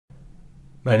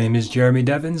My name is Jeremy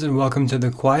Devins, and welcome to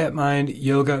the Quiet Mind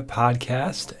Yoga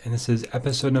Podcast. And this is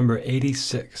episode number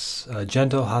 86, a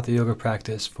gentle Hatha yoga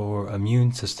practice for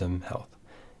immune system health.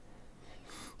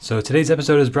 So today's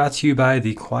episode is brought to you by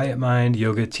the Quiet Mind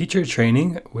Yoga Teacher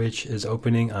Training, which is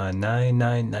opening on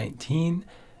 9/9/19.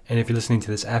 And if you're listening to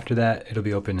this after that, it'll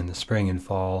be open in the spring and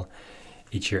fall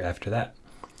each year after that.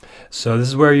 So this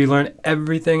is where you learn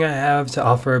everything I have to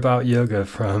offer about yoga,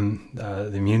 from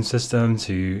the immune system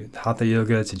to Hatha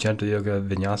yoga to gentle yoga,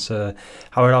 vinyasa,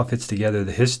 how it all fits together,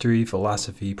 the history,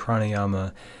 philosophy,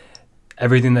 pranayama,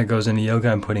 everything that goes into yoga.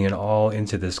 I'm putting it all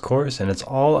into this course, and it's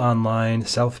all online,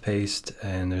 self-paced,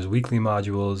 and there's weekly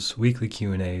modules, weekly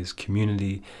Q&As,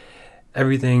 community,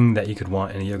 everything that you could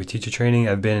want in a yoga teacher training.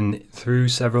 I've been through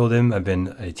several of them. I've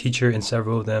been a teacher in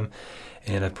several of them.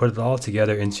 And I've put it all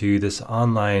together into this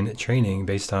online training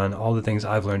based on all the things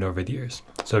I've learned over the years.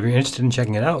 So if you're interested in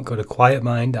checking it out, go to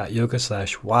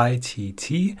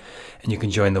quietmind.yoga/YTT, and you can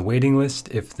join the waiting list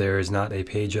if there is not a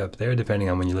page up there,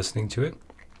 depending on when you're listening to it.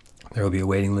 There will be a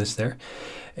waiting list there.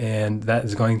 And that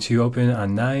is going to open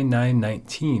on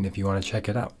 9/9/19 if you want to check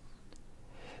it out.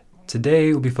 Today,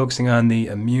 we'll be focusing on the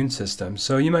immune system.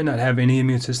 So you might not have any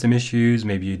immune system issues.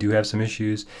 Maybe you do have some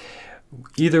issues.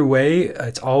 Either way,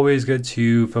 it's always good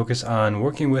to focus on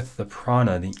working with the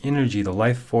prana, the energy, the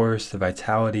life force, the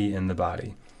vitality in the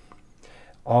body.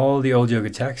 All the old yoga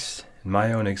texts, in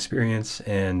my own experience,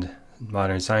 and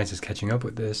modern science is catching up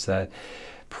with this, that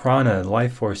prana,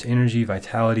 life force, energy,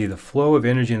 vitality, the flow of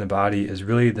energy in the body is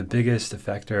really the biggest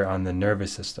effector on the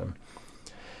nervous system.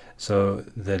 So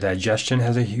the digestion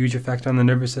has a huge effect on the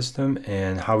nervous system,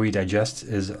 and how we digest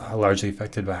is largely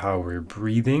affected by how we're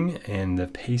breathing and the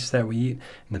pace that we eat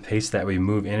and the pace that we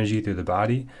move energy through the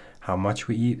body, how much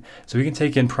we eat. So we can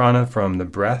take in prana from the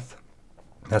breath.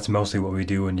 That's mostly what we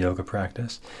do in yoga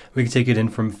practice. We can take it in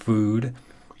from food,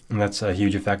 and that's a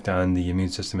huge effect on the immune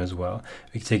system as well.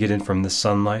 We can take it in from the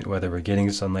sunlight, whether we're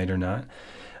getting sunlight or not.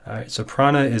 All right, so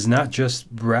prana is not just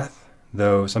breath,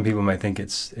 though some people might think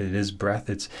it is breath.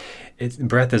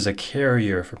 Breath is a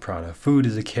carrier for prana. Food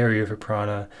is a carrier for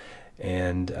prana,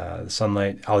 and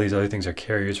sunlight, all these other things are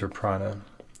carriers for prana.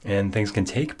 And things can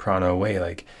take prana away,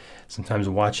 like sometimes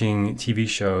watching TV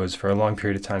shows for a long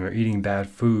period of time or eating bad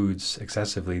foods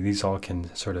excessively. These all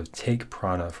can sort of take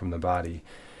prana from the body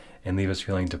and leave us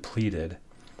feeling depleted.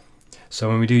 So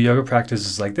when we do yoga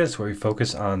practices like this, where we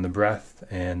focus on the breath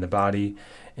and the body,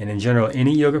 and in general,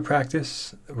 any yoga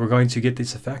practice, we're going to get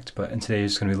this effect, but today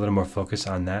is going to be a little more focused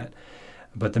on that.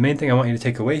 But the main thing I want you to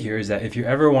take away here is that if you're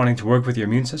ever wanting to work with your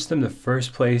immune system, the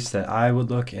first place that I would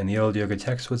look, and the old yoga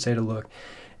text would say to look,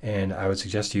 and I would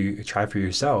suggest you try for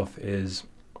yourself, is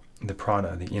the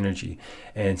prana, the energy,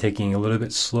 and taking a little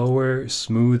bit slower,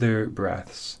 smoother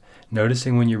breaths.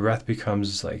 Noticing when your breath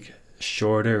becomes like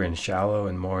shorter and shallow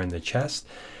and more in the chest,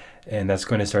 and that's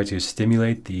going to start to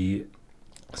stimulate the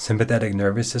sympathetic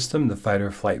nervous system, the fight or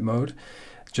flight mode,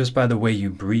 just by the way you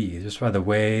breathe, just by the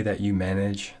way that you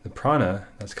manage the prana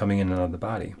that's coming in and out of the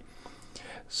body.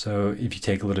 So if you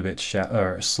take a little bit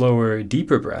slower,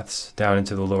 deeper breaths down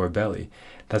into the lower belly,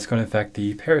 that's going to affect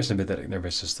the parasympathetic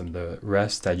nervous system, the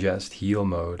rest, digest, heal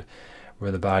mode,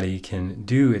 where the body can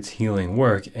do its healing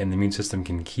work and the immune system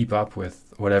can keep up with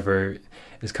whatever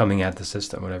is coming at the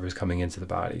system, whatever is coming into the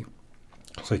body.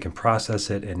 So you can process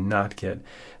it and not get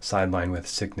sidelined with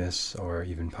sickness or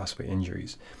even possibly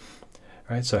injuries.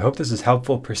 All right, so I hope this is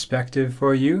helpful perspective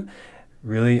for you.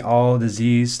 Really, all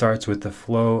disease starts with the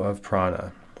flow of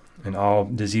prana, and all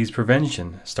disease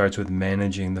prevention starts with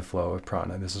managing the flow of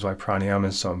prana. This is why pranayama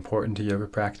is so important to yoga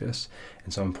practice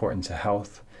and so important to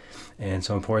health and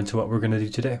so important to what we're going to do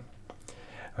today.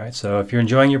 All right, so if you're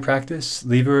enjoying your practice,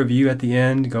 leave a review at the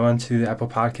end. Go onto the Apple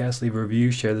Podcast, leave a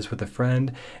review, share this with a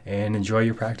friend, and enjoy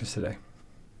your practice today.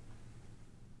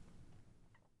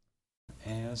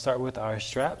 And let's start with our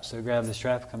strap. So grab the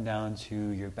strap, come down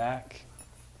to your back.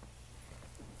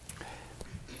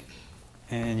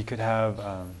 And you could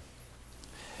have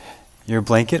your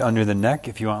blanket under the neck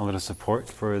if you want a little support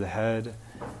for the head.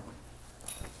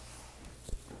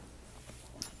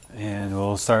 And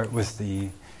we'll start with the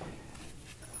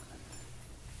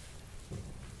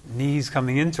knees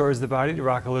coming in towards the body to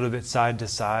rock a little bit side to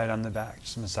side on the back,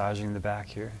 just massaging the back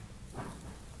here.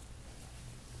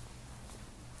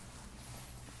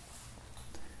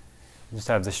 Just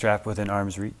have the strap within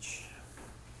arm's reach.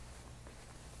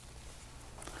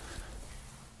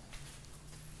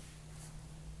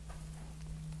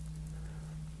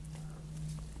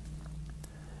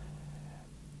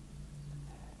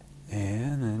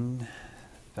 And then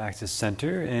back to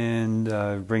center,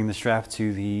 and bring the strap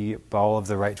to the ball of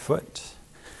the right foot.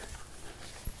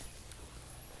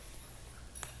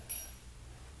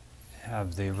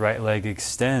 have the right leg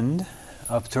extend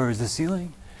up towards the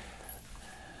ceiling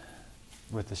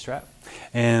with the strap.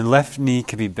 And left knee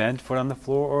can be bent, foot on the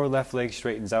floor, or left leg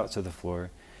straightens out to the floor.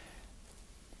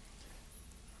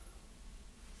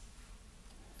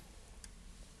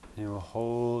 And we'll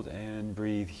hold and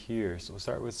breathe here. So we'll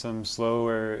start with some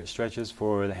slower stretches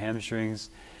for the hamstrings.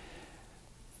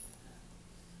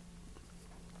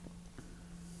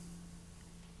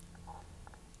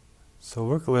 So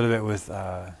work a little bit with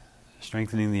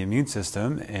strengthening the immune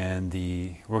system and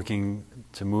the working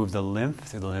to move the lymph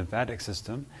through the lymphatic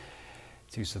system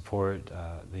to support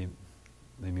the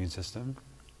immune system.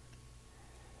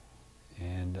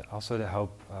 And also to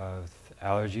help with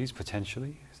allergies,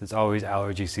 potentially. It's always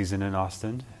allergy season in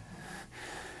Austin.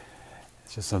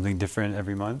 It's just something different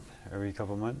every month, every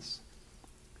couple months.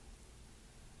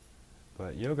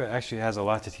 But yoga actually has a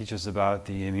lot to teach us about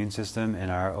the immune system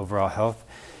and our overall health.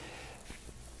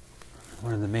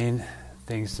 One of the main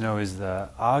things to know is the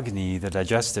Agni, the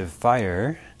digestive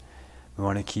fire, we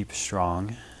want to keep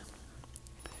strong.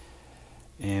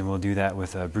 And we'll do that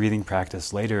with a breathing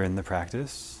practice later in the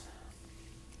practice.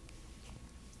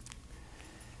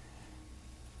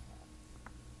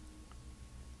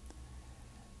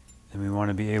 And we want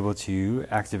to be able to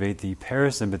activate the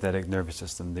parasympathetic nervous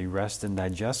system, the rest and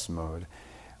digest mode,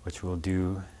 which we'll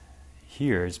do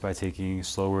here is by taking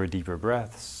slower, deeper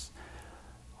breaths,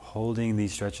 holding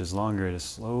these stretches longer to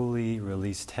slowly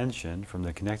release tension from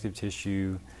the connective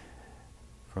tissue,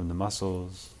 from the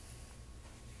muscles,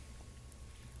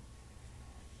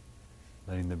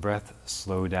 letting the breath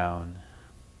slow down.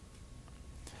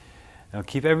 Now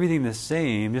keep everything the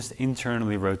same, just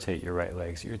internally rotate your right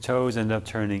leg. So your toes end up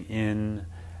turning in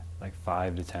like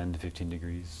 5 to 10 to 15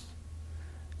 degrees.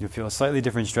 You'll feel a slightly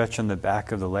different stretch on the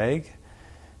back of the leg.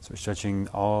 So we're stretching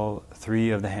all 3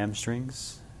 of the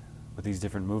hamstrings with these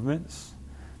different movements.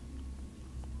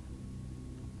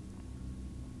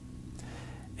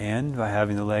 And by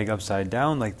having the leg upside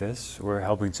down like this, we're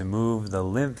helping to move the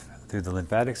lymph through the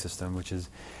lymphatic system, which is,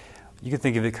 you can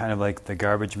think of it kind of like the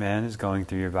garbage man is going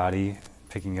through your body,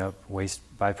 picking up waste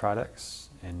byproducts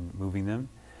and moving them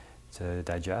to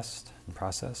digest and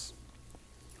process.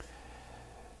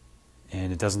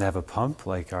 And it doesn't have a pump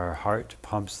like our heart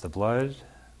pumps the blood,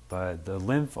 but the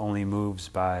lymph only moves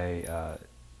by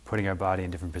putting our body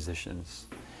in different positions.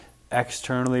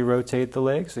 Externally rotate the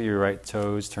leg, so your right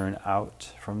toes turn out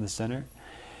from the center.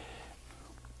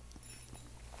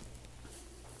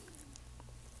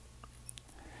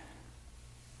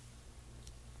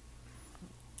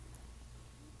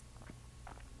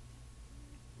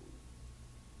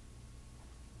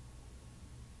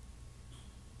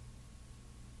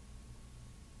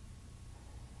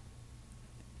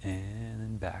 And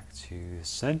then back to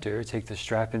center. Take the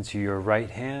strap into your right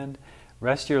hand.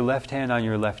 Rest your left hand on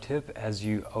your left hip as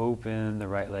you open the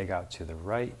right leg out to the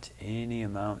right, any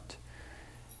amount.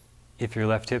 If your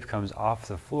left hip comes off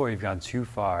the floor, you've gone too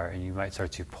far and you might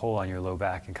start to pull on your low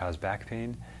back and cause back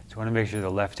pain. So we want to make sure the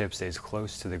left hip stays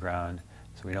close to the ground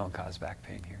so we don't cause back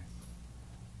pain here.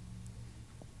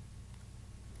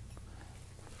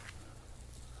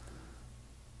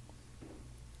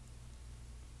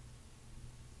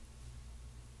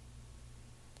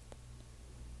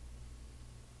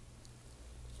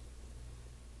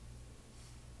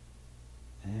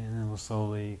 We'll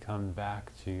slowly come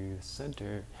back to the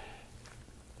center.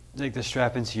 Take the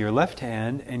strap into your left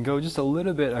hand and go just a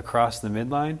little bit across the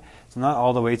midline. So not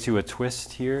all the way to a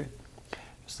twist here.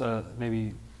 Just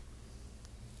maybe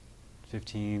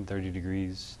 15, 30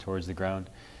 degrees towards the ground.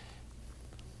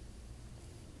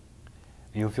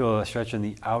 And you'll feel a stretch in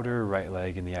the outer right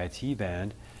leg in the IT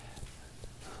band.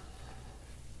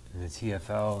 And the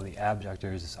TFL, the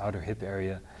abductors, this outer hip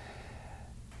area.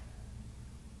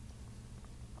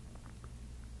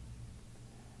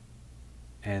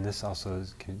 And this also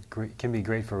can be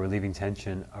great for relieving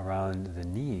tension around the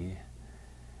knee.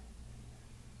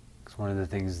 Because one of the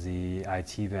things the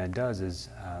IT band does is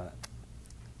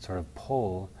sort of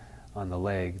pull on the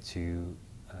leg to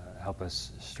help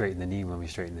us straighten the knee when we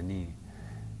straighten the knee.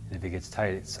 And if it gets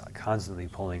tight, it's constantly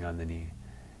pulling on the knee.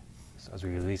 So as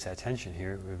we release that tension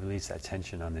here, we release that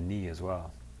tension on the knee as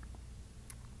well.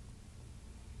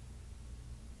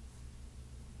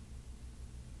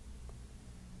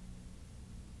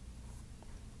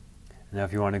 Now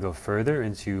if you want to go further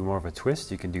into more of a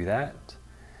twist, you can do that.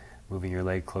 Moving your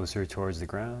leg closer towards the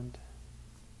ground.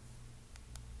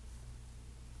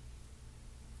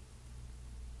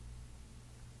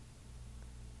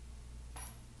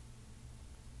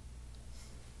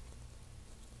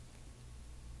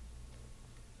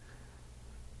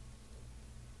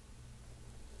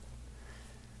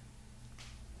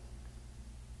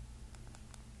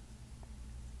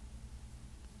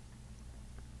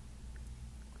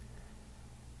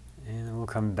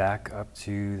 come back up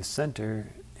to the center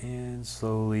and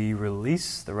slowly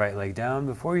release the right leg down.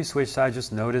 Before you switch sides,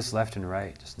 just notice left and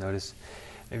right. Just notice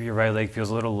maybe your right leg feels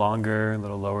a little longer, a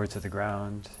little lower to the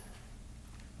ground,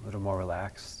 a little more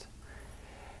relaxed.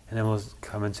 And then we'll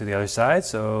come into the other side.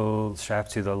 So strap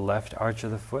to the left arch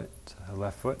of the foot,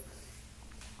 left foot.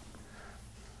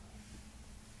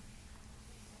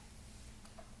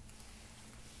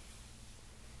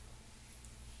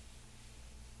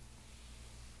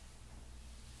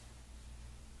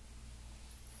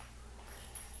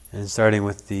 And starting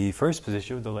with the first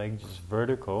position with the leg just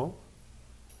vertical.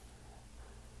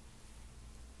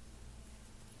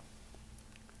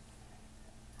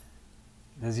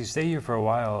 As you stay here for a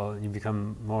while, you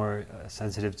become more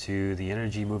sensitive to the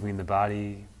energy moving in the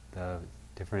body, the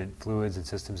different fluids and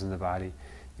systems in the body.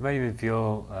 You might even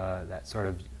feel that sort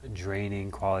of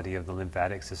draining quality of the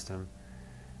lymphatic system.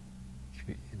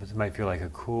 It might feel like a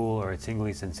cool or a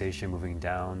tingly sensation moving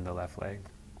down the left leg.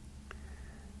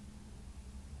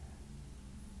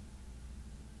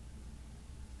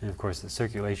 And of course, the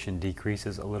circulation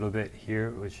decreases a little bit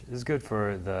here, which is good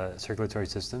for the circulatory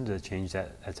system to change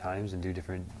that at times and do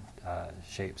different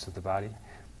shapes of the body.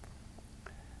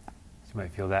 So you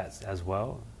might feel that as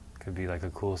well. Could be like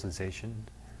a cool sensation.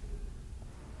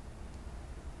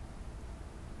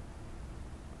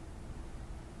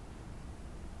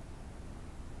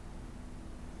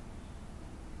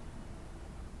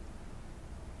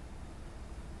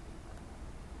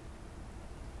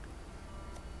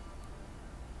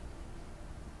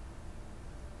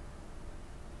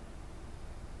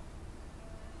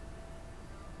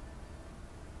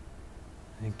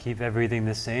 And keep everything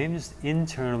the same. Just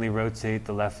internally rotate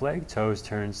the left leg, toes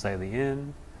turn slightly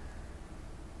in,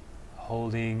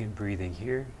 holding and breathing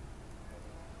here.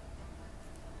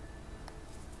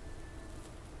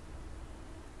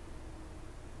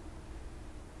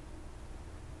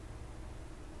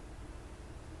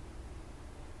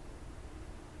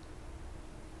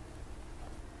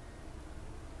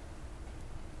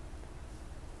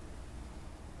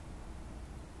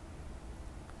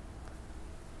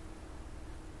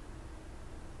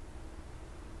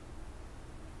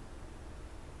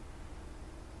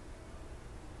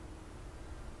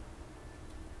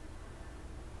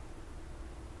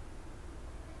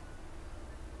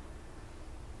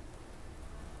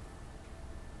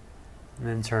 And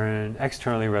then turn,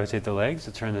 externally rotate the legs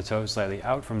to turn the toes slightly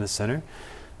out from the center.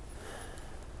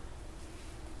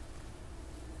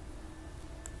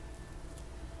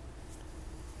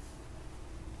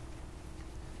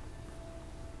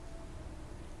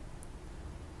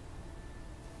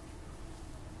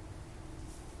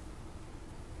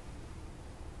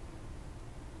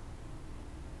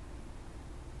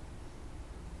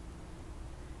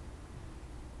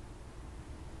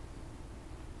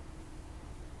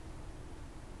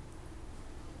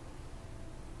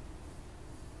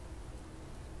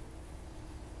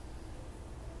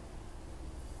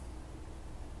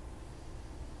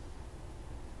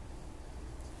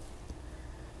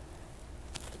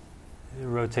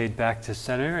 Rotate back to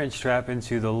center and strap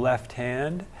into the left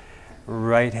hand.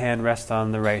 Right hand rest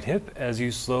on the right hip as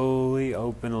you slowly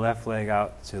open the left leg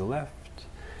out to the left.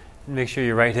 And make sure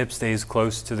your right hip stays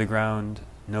close to the ground,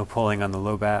 no pulling on the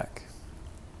low back.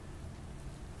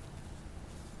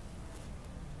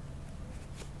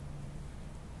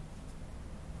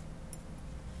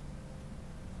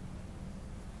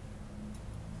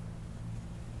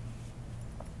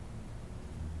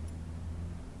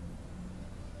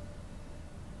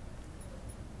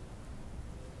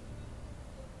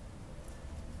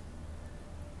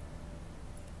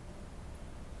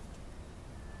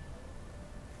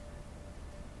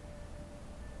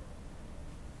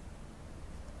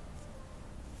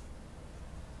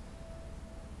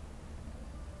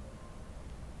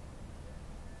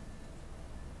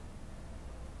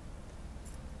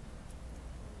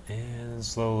 And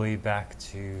slowly back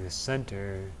to the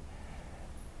center.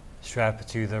 Strap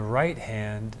to the right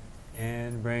hand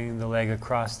and bring the leg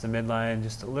across the midline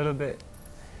just a little bit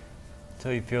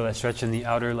until you feel that stretch in the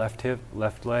outer left hip,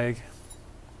 left leg.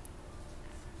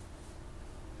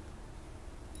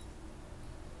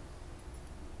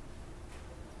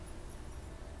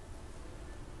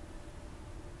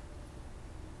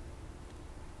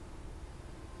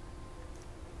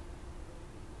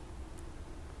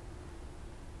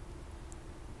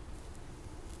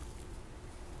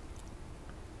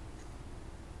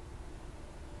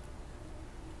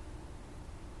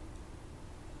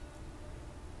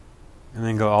 And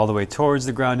then go all the way towards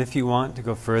the ground if you want to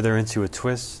go further into a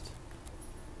twist.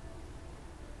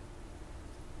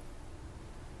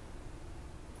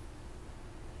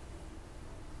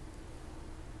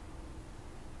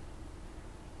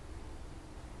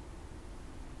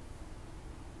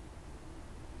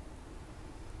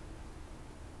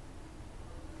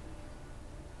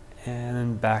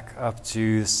 back up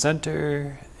to the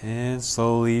center and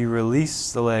slowly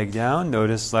release the leg down.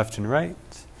 Notice left and right.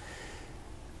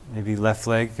 Maybe left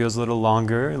leg feels a little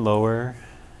longer, lower,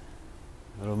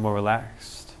 a little more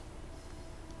relaxed.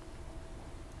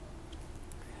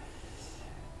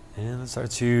 And let's start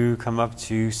to come up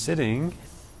to sitting,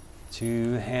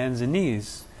 to hands and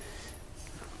knees.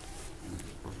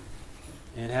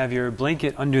 And have your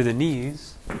blanket under the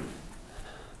knees.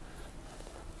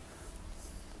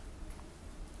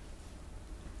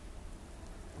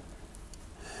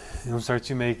 And we'll start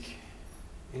to make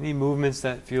any movements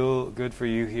that feel good for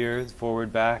you here,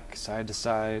 forward, back, side to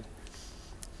side.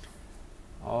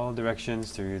 All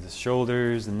directions through the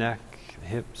shoulders, the neck, the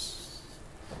hips.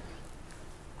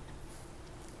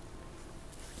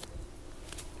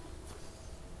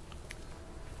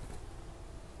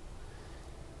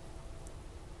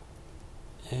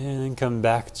 And then come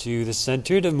back to the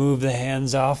center to move the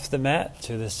hands off the mat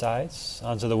to the sides,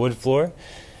 onto the wood floor.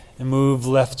 And move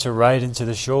left to right into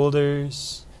the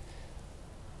shoulders.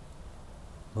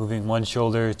 Moving one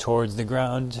shoulder towards the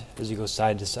ground as you go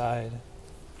side to side.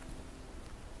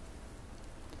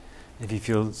 If it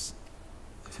feels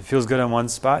good on one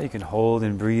spot, you can hold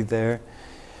and breathe there.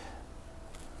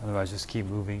 Otherwise, just keep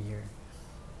moving here.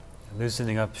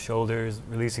 Loosening up shoulders,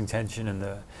 releasing tension in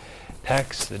the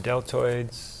pecs, the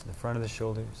deltoids, the front of the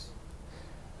shoulders.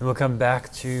 Then we'll come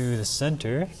back to the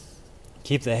center.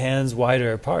 Keep the hands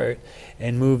wider apart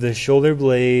and move the shoulder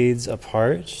blades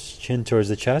apart, chin towards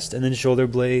the chest, and then shoulder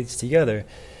blades together.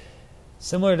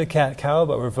 Similar to cat-cow,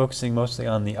 but we're focusing mostly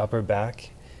on the upper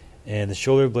back and the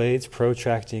shoulder blades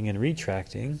protracting and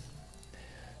retracting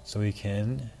so we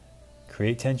can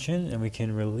create tension and we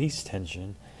can release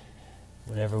tension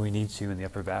whenever we need to in the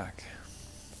upper back.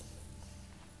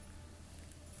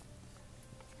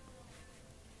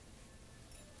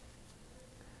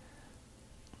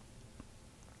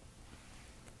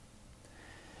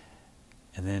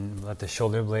 And then let the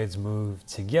shoulder blades move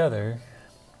together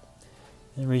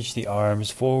and reach the arms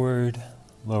forward,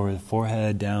 lower the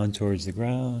forehead down towards the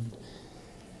ground.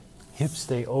 Hips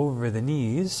stay over the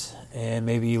knees and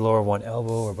maybe lower one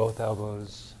elbow or both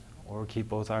elbows or keep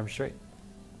both arms straight.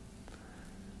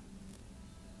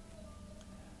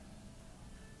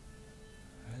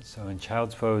 Right, so in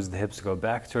child's pose, the hips go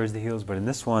back towards the heels, but in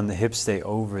this one, the hips stay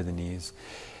over the knees.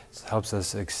 This helps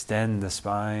us extend the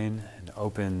spine and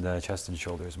open the chest and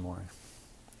shoulders more.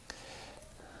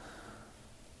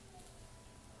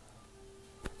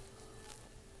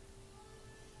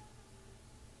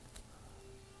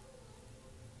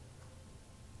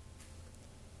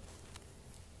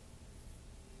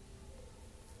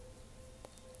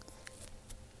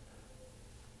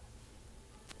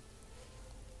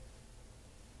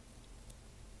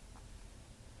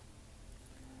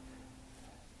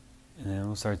 And then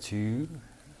we'll start to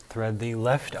thread the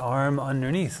left arm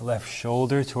underneath, left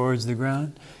shoulder towards the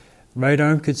ground. Right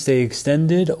arm could stay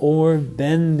extended or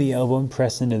bend the elbow and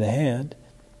press into the hand.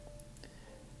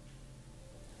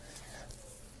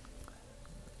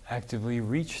 Actively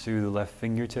reach through the left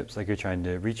fingertips like you're trying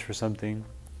to reach for something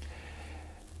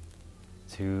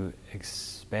to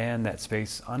expand that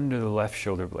space under the left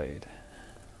shoulder blade.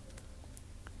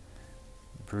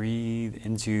 Breathe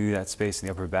into that space in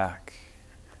the upper back.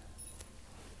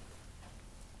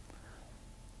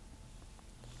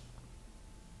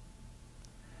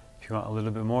 If you want a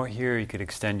little bit more here, you could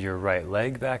extend your right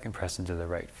leg back and press into the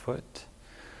right foot.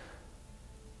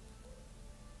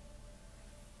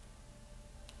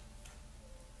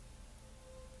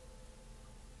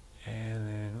 And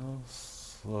then we'll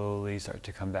slowly start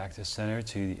to come back to center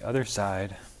to the other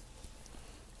side.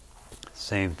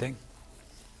 Same thing.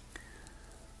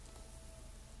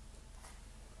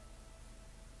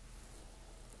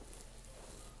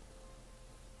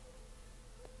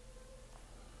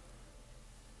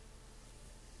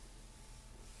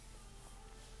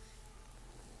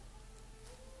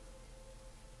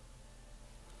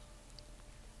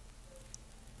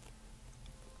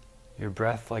 Your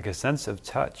breath like a sense of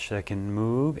touch that can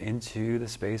move into the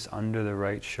space under the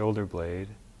right shoulder blade.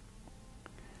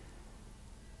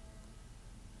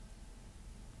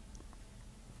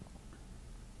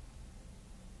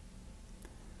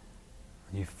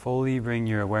 When you fully bring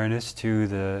your awareness to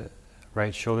the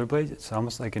right shoulder blade, it's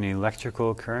almost like an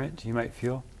electrical current you might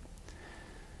feel.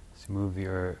 So move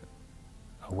your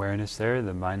awareness there,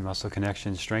 the mind-muscle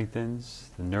connection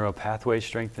strengthens, the neural pathways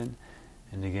strengthen.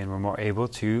 And again, we're more able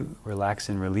to relax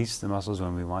and release the muscles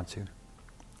when we want to.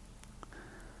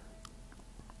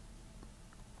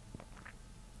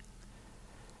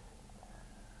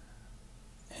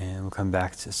 And we'll come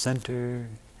back to center,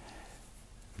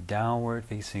 downward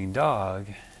facing dog.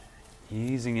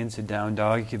 Easing into down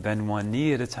dog. You could bend one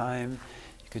knee at a time.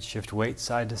 You could shift weight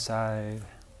side to side.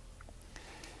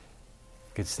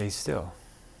 You could stay still.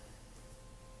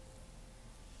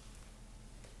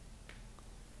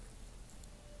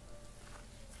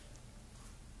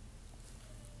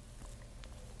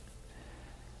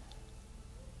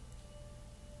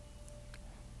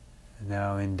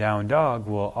 Now in down dog,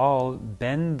 we'll all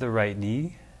bend the right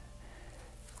knee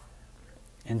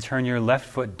and turn your left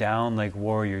foot down like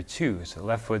warrior two. So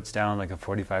left foot's down like a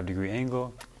 45-degree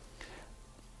angle.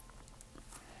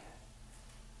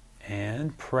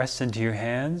 And press into your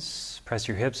hands, press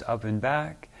your hips up and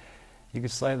back. You can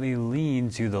slightly lean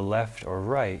to the left or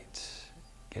right,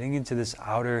 getting into this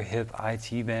outer hip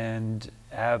IT band,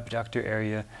 abductor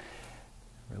area,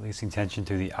 releasing tension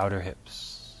through the outer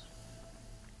hips.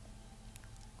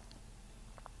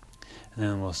 And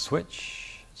then we'll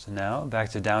switch. So now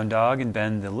back to down dog and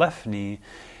bend the left knee.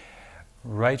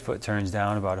 Right foot turns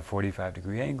down about a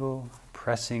 45-degree angle,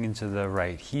 pressing into the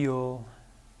right heel,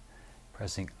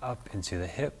 pressing up into the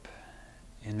hip,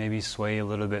 and maybe sway a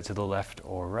little bit to the left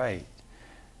or right,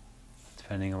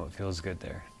 depending on what feels good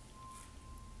there.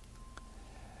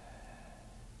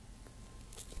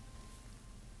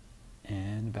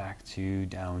 And back to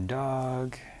down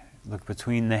dog. Look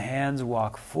between the hands,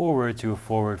 walk forward to a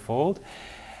forward fold.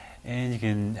 And you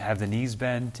can have the knees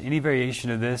bent. Any variation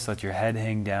of this, let your head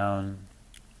hang down.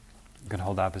 You can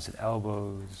hold opposite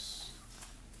elbows.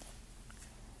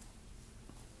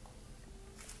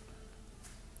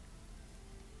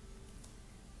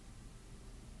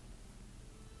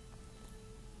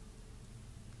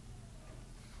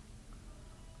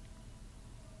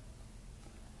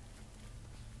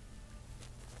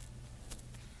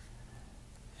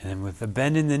 And then with the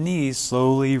bend in the knees,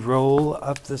 slowly roll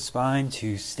up the spine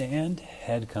to stand.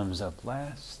 Head comes up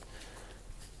last.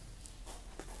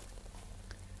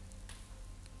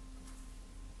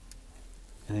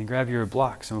 And then grab your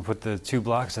blocks, and we'll put the two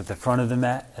blocks at the front of the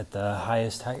mat at the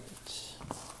highest height.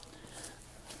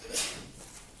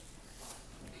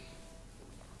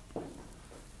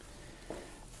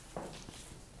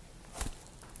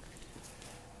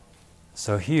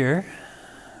 So here,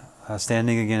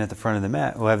 standing again at the front of the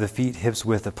mat, we'll have the feet hips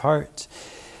width apart,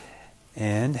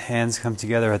 and hands come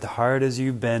together at the heart as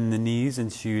you bend the knees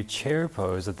into chair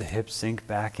pose. Let the hips sink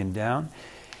back and down.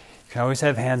 You can always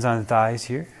have hands on thighs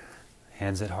here,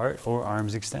 hands at heart, or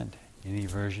arms extend, any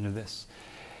version of this.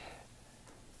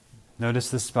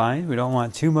 Notice the spine. We don't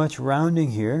want too much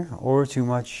rounding here or too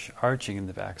much arching in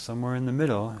the back. Somewhere in the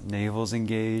middle, navel's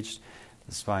engaged,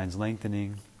 the spine's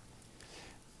lengthening.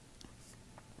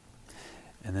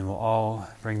 And then we'll all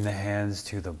bring the hands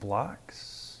to the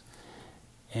blocks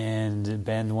and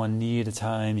bend one knee at a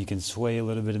time. You can sway a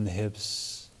little bit in the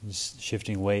hips, just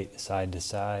shifting weight side to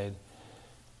side.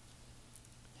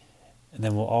 And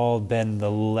then we'll all bend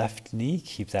the left knee,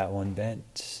 keep that one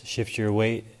bent. Shift your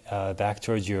weight back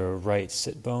towards your right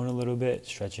sit bone a little bit,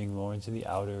 stretching more into the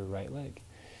outer right leg.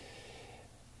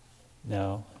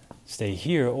 Now, stay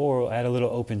here, or add a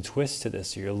little open twist to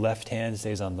this. So your left hand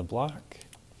stays on the block.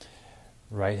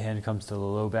 Right hand comes to the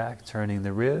low back, turning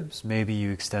the ribs. Maybe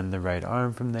you extend the right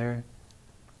arm from there.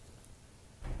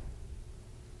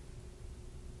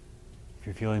 If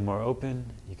you're feeling more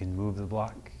open, you can move the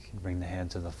block and bring the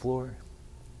hand to the floor.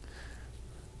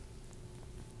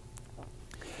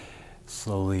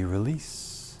 Slowly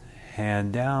release.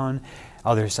 Hand down.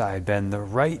 Other side, bend the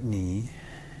right knee.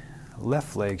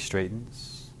 Left leg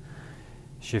straightens.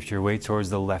 Shift your weight towards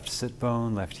the left sit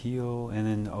bone, left heel, and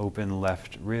then open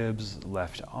left ribs,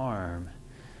 left arm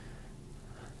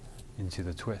into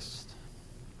the twist.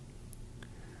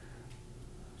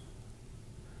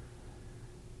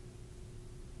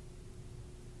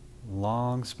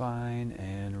 Long spine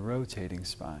and rotating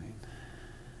spine.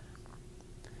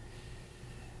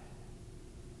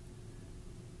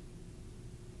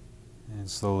 And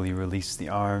slowly release the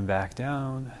arm back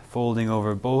down, folding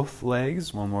over both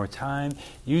legs one more time.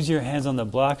 Use your hands on the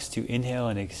blocks to inhale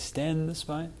and extend the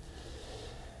spine.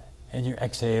 And your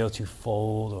exhale to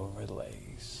fold over the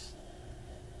legs.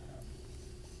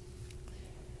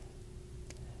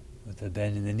 With the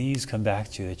bend in the knees, come back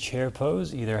to the chair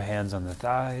pose, either hands on the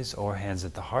thighs or hands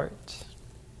at the heart.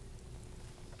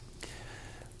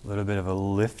 A little bit of a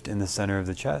lift in the center of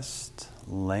the chest,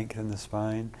 lengthen the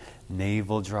spine.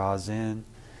 Navel draws in.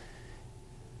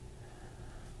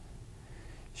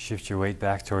 Shift your weight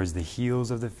back towards the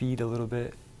heels of the feet a little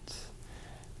bit.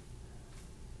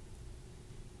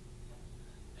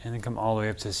 And then come all the way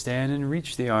up to stand and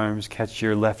reach the arms. Catch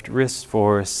your left wrist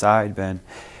for a side bend,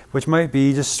 which might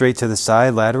be just straight to the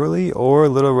side laterally or a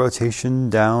little rotation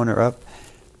down or up.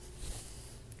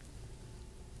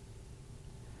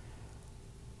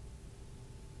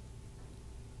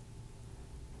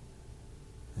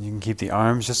 can keep the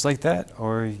arms just like that,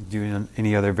 or you can do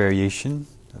any other variation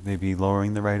of maybe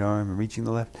lowering the right arm and reaching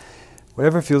the left.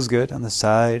 Whatever feels good on the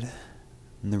side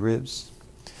and the ribs.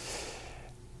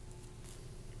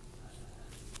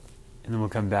 And then we'll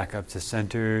come back up to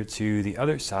center to the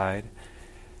other side.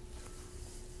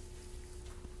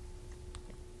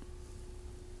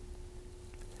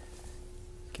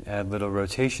 You can add a little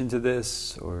rotation to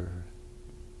this or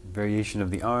variation of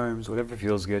the arms, whatever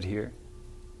feels good here.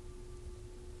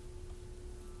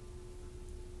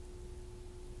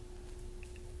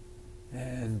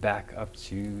 And back up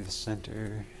to the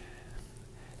center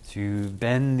to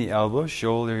bend the elbows,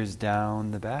 shoulders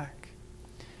down the back.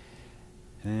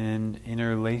 And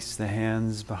interlace the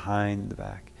hands behind the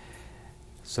back.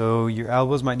 So your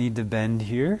elbows might need to bend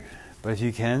here, but if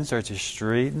you can, start to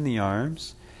straighten the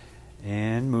arms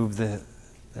and move the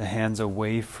hands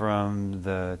away from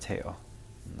the tail.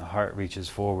 And the heart reaches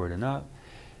forward and up.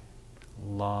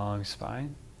 Long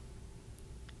spine.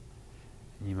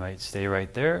 You might stay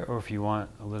right there, or if you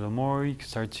want a little more, you can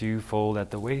start to fold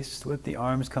at the waist with the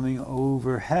arms coming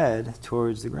overhead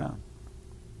towards the ground.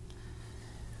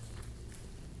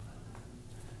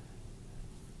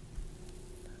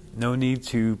 No need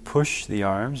to push the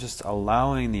arms, just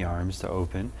allowing the arms to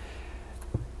open.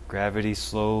 Gravity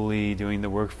slowly doing the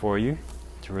work for you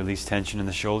to release tension in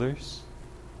the shoulders.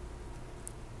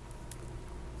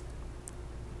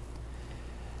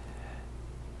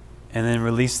 And then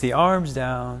release the arms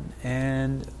down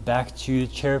and back to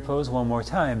chair pose one more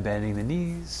time, bending the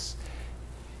knees.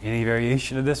 Any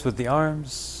variation of this with the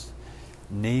arms.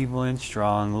 Navel in,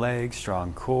 strong legs,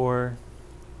 strong core.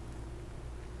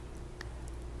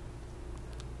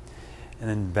 And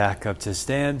then back up to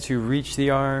stand to reach the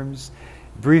arms.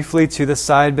 Briefly to the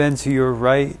side bend to your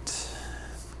right.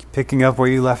 Picking up where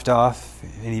you left off,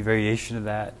 any variation of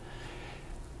that.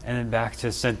 And then back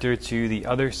to center to the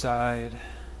other side.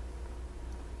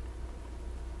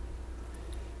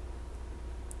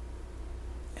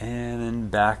 And then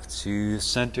back to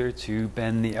center to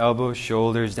bend the elbows,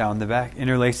 shoulders down the back.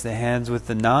 Interlace the hands with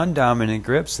the non-dominant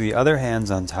grip, so the other hand's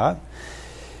on top.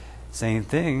 Same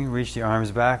thing, reach the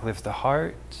arms back, lift the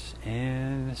heart,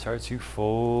 and start to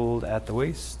fold at the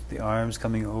waist. The arms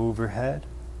coming overhead.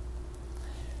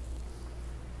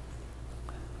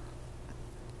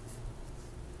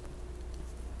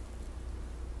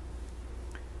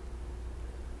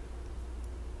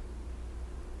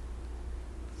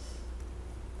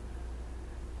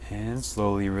 And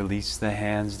slowly release the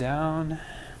hands down.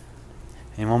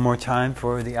 And one more time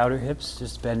for the outer hips,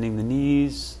 just bending the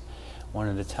knees one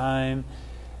at a time.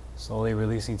 Slowly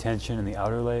releasing tension in the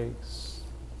outer legs.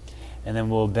 And then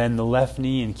we'll bend the left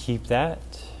knee and keep that.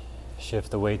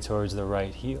 Shift the weight towards the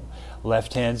right heel.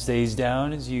 Left hand stays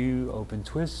down as you open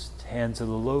twist. Hand to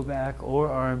the low back or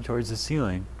arm towards the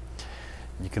ceiling.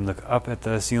 You can look up at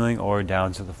the ceiling or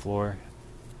down to the floor.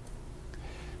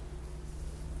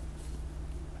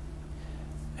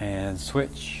 And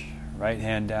switch, right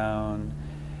hand down,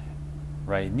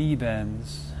 right knee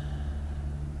bends,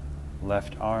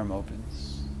 left arm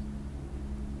opens.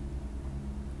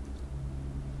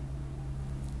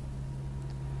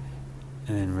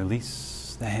 And then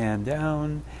release the hand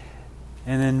down,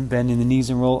 and then bending the knees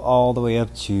and roll all the way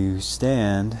up to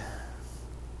stand.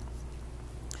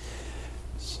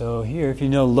 So here, if you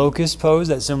know locust pose,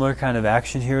 that similar kind of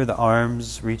action here, the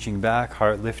arms reaching back,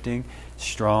 heart lifting,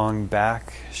 strong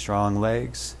back, strong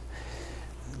legs.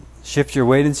 Shift your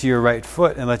weight into your right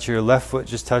foot and let your left foot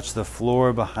just touch the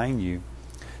floor behind you.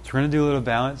 So we're going to do a little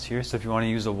balance here. So if you want to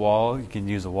use a wall, you can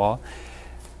use a wall.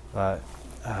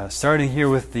 Starting here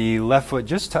with the left foot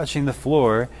just touching the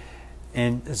floor.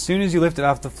 And as soon as you lift it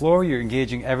off the floor, you're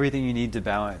engaging everything you need to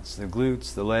balance. The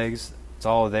glutes, the legs, it's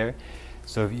all there.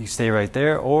 So if you stay right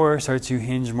there or start to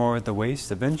hinge more at the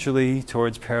waist, eventually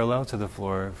towards parallel to the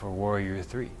floor for Warrior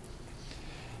 3.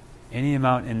 Any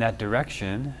amount in that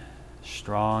direction,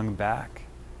 strong back.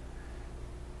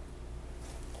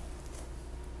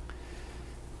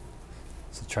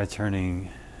 So try turning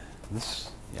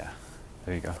this, yeah,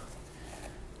 there you go.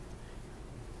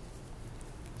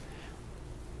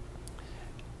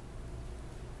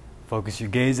 Focus your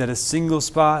gaze at a single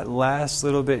spot, last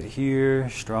little bit here,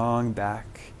 strong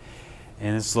back,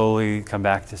 and then slowly come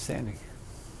back to standing.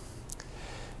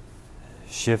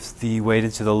 Shift the weight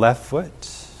into the left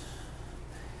foot.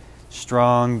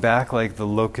 Strong back like the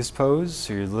locust pose,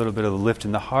 so you're a little bit of a lift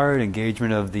in the heart,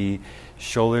 engagement of the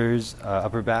shoulders,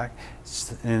 upper back,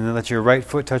 and then let your right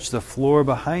foot touch the floor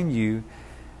behind you.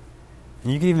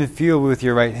 And you can even feel with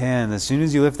your right hand, as soon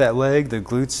as you lift that leg, the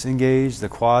glutes engage, the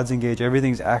quads engage,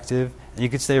 everything's active, and you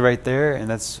can stay right there, and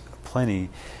that's plenty.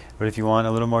 But if you want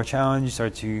a little more challenge, you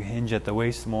start to hinge at the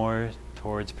waist more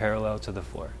towards parallel to the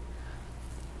floor.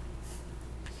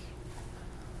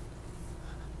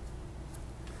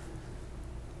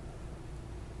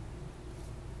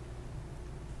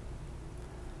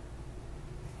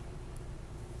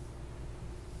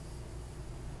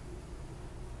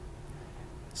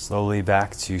 Slowly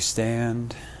back to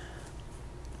stand.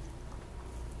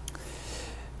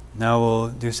 Now we'll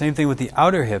do the same thing with the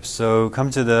outer hips. So come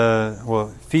to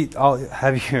the, feet,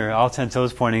 have all 10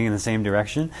 toes pointing in the same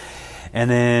direction.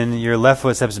 And then your left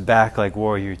foot steps back like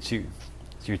warrior two.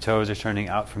 So your toes are turning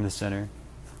out from the center.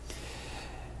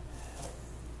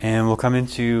 And we'll come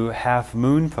into half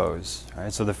moon pose. All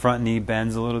right, so the front knee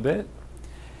bends a little bit.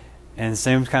 And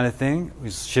same kind of thing,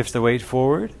 we shift the weight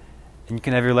forward. And you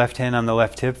can have your left hand on the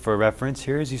left hip for reference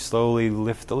here as you slowly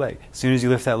lift the leg. As soon as you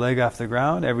lift that leg off the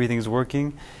ground, everything's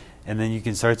working. And then you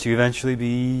can start to eventually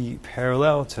be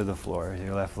parallel to the floor.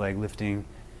 Your left leg lifting.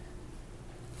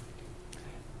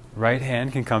 Right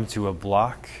hand can come to a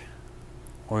block,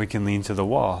 or you can lean to the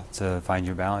wall to find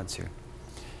your balance here.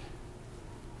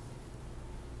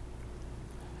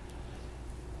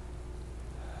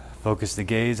 Focus the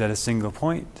gaze at a single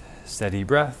point. Steady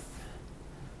breath.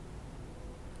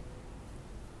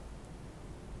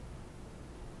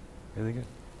 Really good.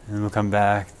 And then we'll come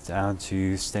back down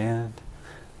to stand.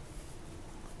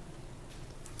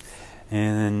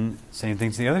 And then same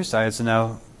thing to the other side. So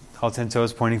now all 10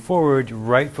 toes pointing forward,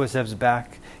 right foot steps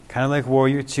back, kind of like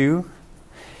warrior two.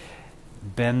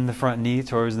 Bend the front knee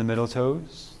towards the middle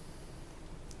toes.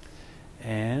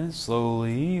 And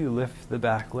slowly lift the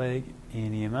back leg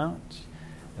any amount.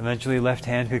 Eventually left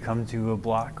hand could come to a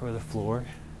block or the floor.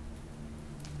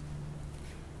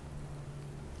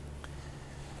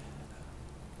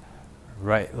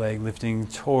 Right leg lifting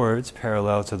towards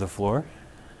parallel to the floor.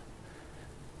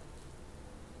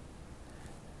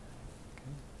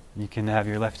 You can have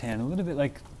your left hand a little bit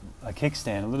like a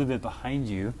kickstand, a little bit behind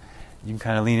you. You can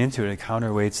kind of lean into it. It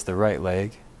counterweights the right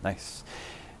leg. Nice.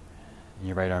 And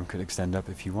your right arm could extend up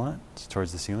if you want,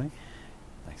 towards the ceiling.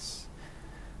 Nice.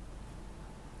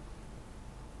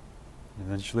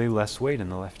 Eventually, less weight in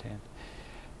the left hand.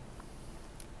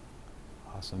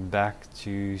 Awesome. Back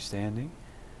to standing.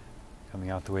 Coming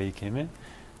out the way you came in.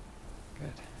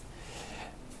 Good.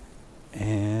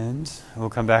 And we'll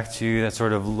come back to that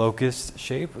sort of locust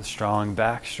shape with strong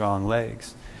back, strong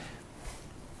legs.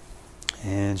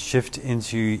 And shift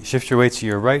your weight to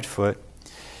your right foot.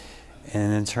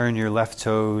 And then turn your left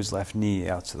toes, left knee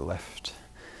out to the left.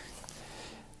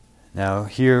 Now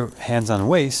here, hands on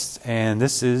waist, and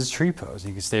this is tree pose.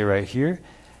 You can stay right here.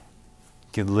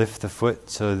 You can lift the foot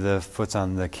so the foot's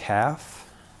on the calf.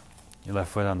 Your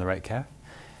left foot on the right calf.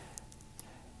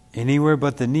 Anywhere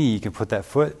but the knee, you can put that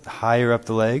foot higher up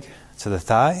the leg to the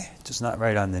thigh, just not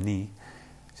right on the knee.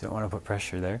 So you don't want to put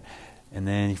pressure there. And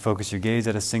then you focus your gaze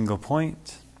at a single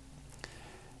point.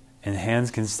 And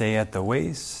hands can stay at the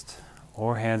waist,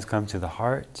 or hands come to the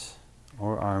heart,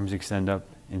 or arms extend up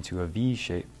into a V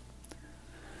shape.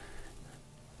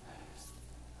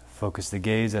 Focus the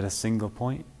gaze at a single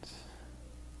point.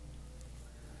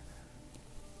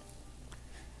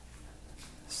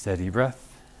 Steady breath.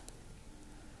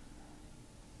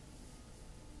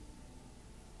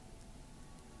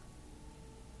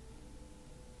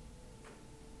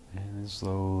 And then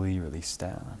slowly release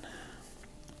down.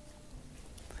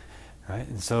 Right?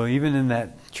 And so even in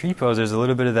that tree pose, there's a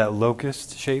little bit of that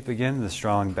locust shape again, the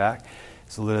strong back.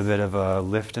 It's a little bit of a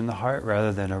lift in the heart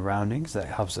rather than a rounding, so that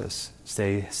helps us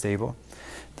stay stable.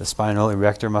 The spinal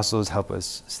erector muscles help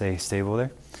us stay stable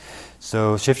there.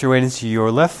 So shift your weight into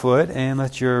your left foot and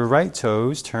let your right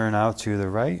toes turn out to the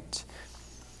right.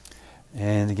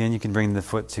 And again, you can bring the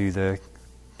foot to the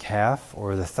calf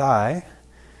or the thigh.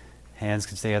 Hands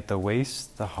can stay at the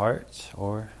waist, the heart,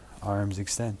 or arms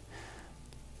extend.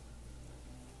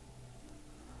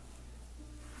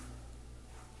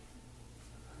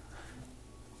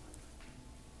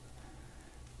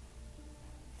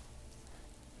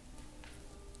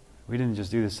 We didn't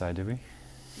just do this side, did we?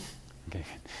 Okay,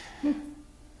 good.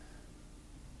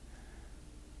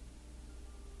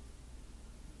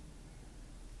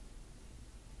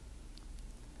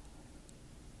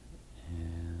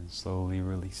 And slowly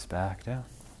release back down.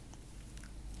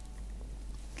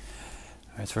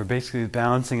 All right, so we're basically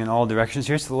balancing in all directions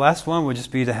here. So the last one would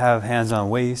just be to have hands on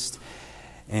waist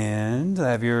and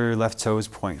have your left toes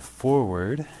point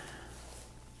forward.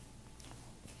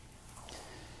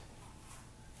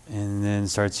 And then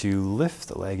start to lift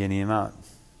the leg any amount.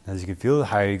 As you can feel, the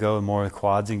higher you go, the more the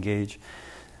quads engage.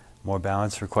 More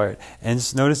balance required. And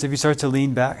just notice if you start to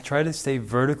lean back, try to stay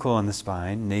vertical on the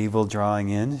spine, navel drawing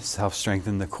in, just help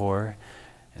strengthen the core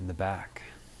and the back.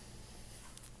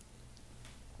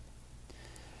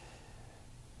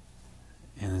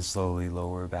 And then slowly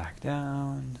lower back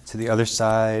down. To the other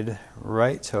side,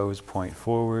 right toes point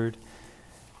forward.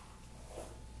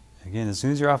 Again, as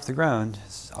soon as you're off the ground,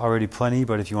 it's already plenty,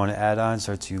 but if you want to add on,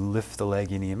 start to lift the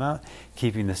leg any amount,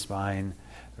 keeping the spine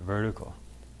vertical.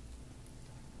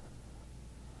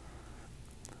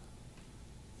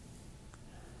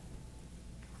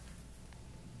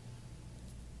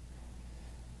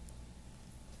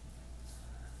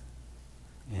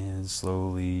 And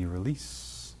slowly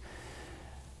release.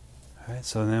 All right,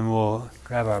 so then we'll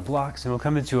grab our blocks and we'll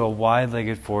come into a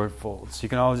wide-legged forward fold. So you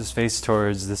can all just face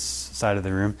towards this side of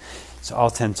the room. So all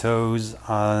 10 toes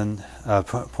on,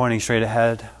 pointing straight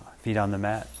ahead, feet on the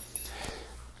mat.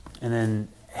 And then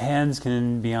hands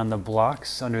can be on the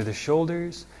blocks under the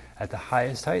shoulders at the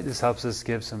highest height. This helps us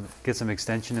get some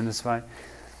extension in the spine.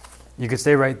 You can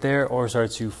stay right there or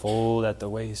start to fold at the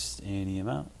waist any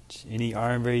amount. Any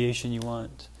arm variation you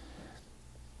want.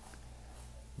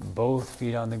 Both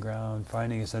feet on the ground,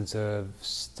 finding a sense of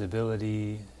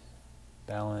stability,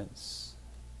 balance,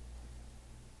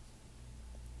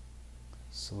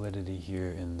 solidity here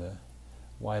in the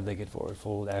wide-legged forward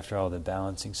fold after all the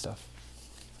balancing stuff.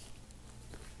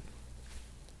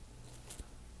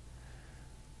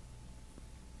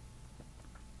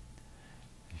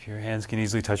 If your hands can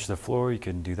easily touch the floor, you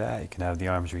can do that. You can have the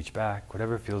arms reach back,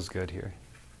 whatever feels good here.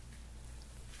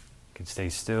 You can stay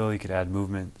still, you could add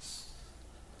movements.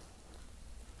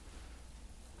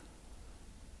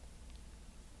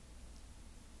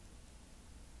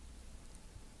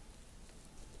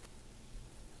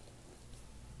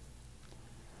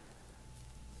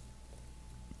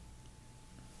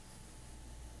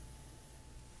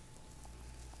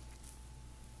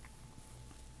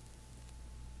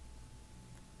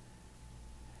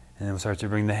 And then we'll start to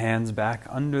bring the hands back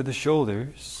under the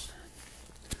shoulders.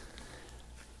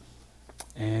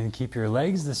 And keep your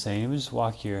legs the same. Just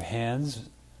walk your hands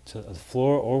to the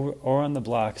floor or on the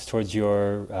blocks towards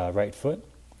your right foot.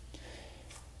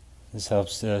 This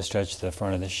helps to stretch the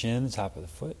front of the shin, the top of the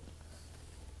foot.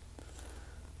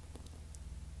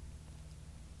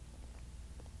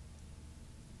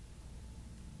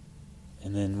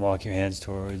 And then walk your hands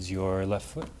towards your left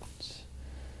foot.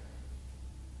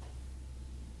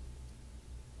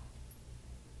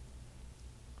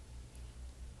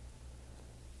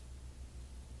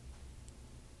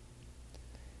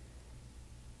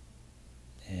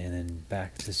 And then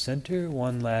back to center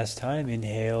one last time.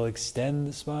 Inhale, extend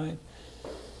the spine.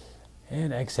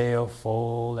 And exhale,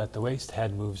 fold at the waist.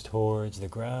 Head moves towards the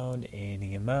ground,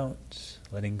 any amount.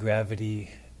 Letting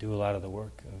gravity do a lot of the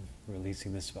work of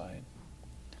releasing the spine.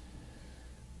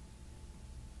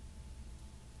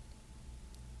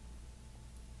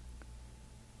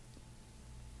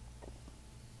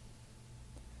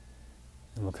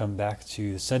 And we'll come back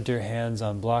to the center, hands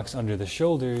on blocks under the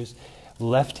shoulders.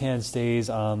 Left hand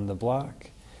stays on the block.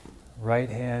 Right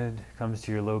hand comes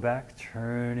to your low back,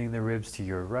 turning the ribs to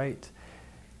your right.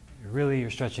 You're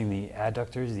stretching the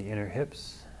adductors, the inner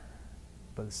hips,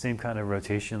 but the same kind of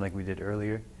rotation like we did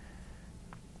earlier.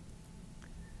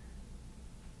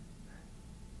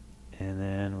 And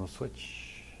then we'll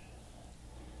switch.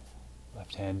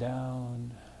 Left hand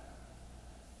down.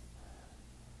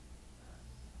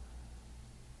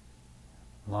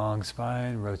 Long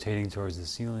spine, rotating towards the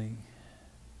ceiling.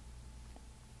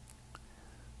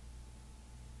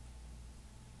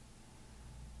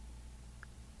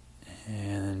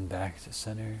 And then back to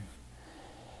center.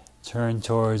 Turn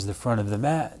towards the front of the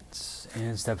mat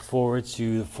and step forward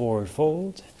to the forward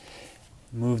fold.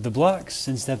 Move the blocks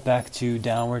and step back to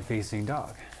downward facing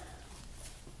dog.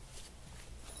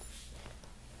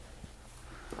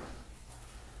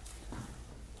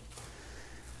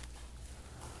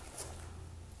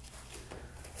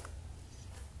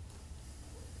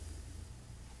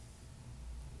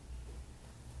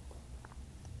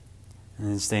 And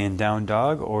then stay in down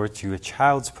dog or to a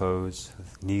child's pose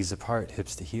with knees apart,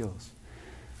 hips to heels.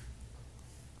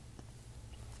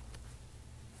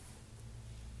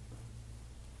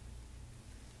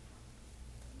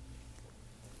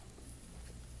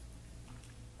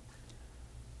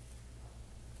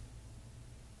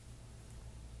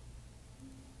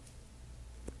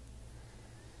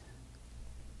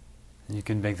 And you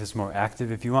can make this more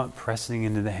active if you want, pressing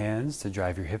into the hands to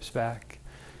drive your hips back.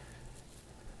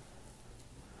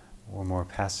 Or more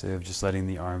passive, just letting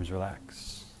the arms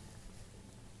relax.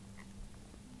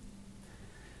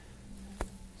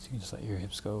 So you can just let your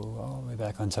hips go all the way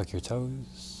back, untuck your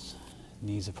toes.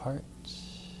 knees apart.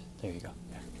 There you go.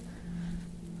 Yeah.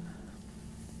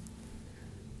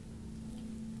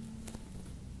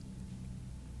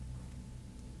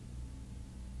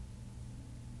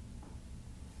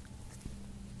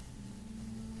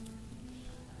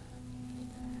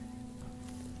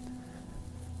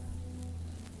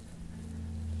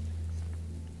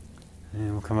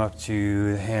 And we'll come up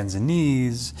to the hands and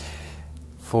knees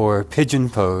for pigeon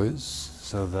pose.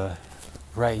 So the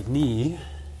right knee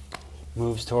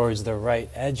moves towards the right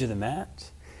edge of the mat.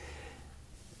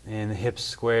 And the hips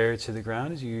square to the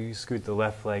ground as you scoot the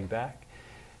left leg back.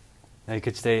 Now you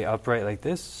could stay upright like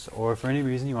this, or for any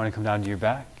reason you want to come down to your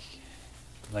back.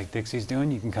 Like Dixie's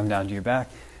doing, you can come down to your back.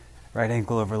 Right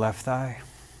ankle over left thigh.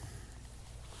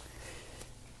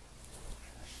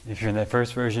 If you're in that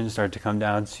first version, start to come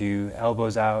down to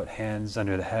elbows out, hands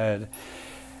under the head,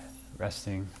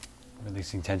 resting,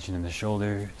 releasing tension in the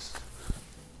shoulders.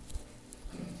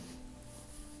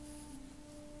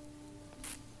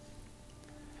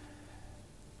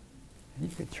 And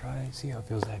you could try, see how it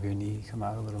feels to have your knee come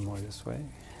out a little more this way.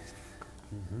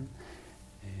 And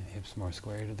hips more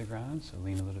square to the ground, so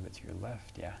lean a little bit to your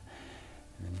left, yeah.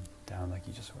 And then down like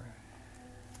you just were.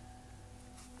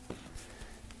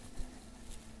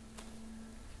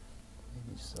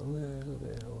 Just a little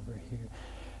bit over here.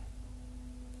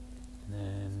 And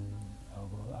then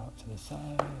elbow out to the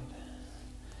side.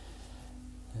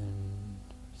 And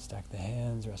stack the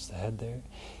hands, rest the head there.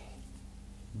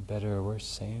 Better or worse,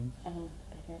 same?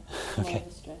 Better. Okay. More of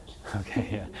a stretch. Okay,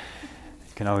 yeah.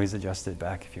 You can always adjust it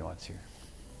back if you want to.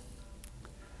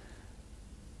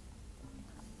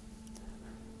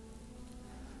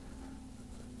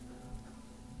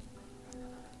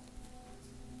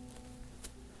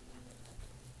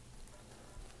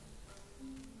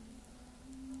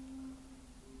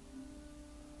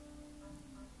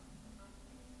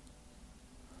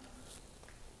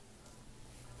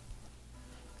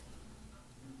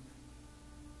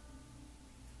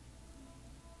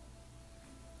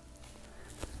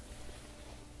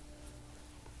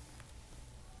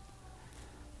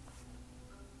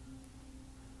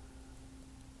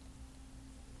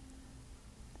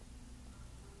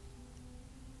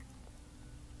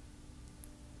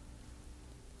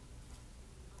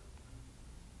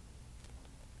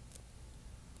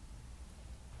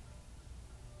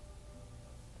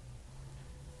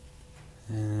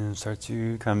 And start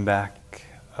to come back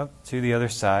up to the other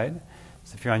side.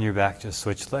 So if you're on your back, just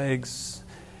switch legs.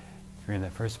 If you're in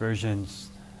that first version,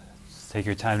 just take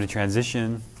your time to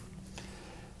transition.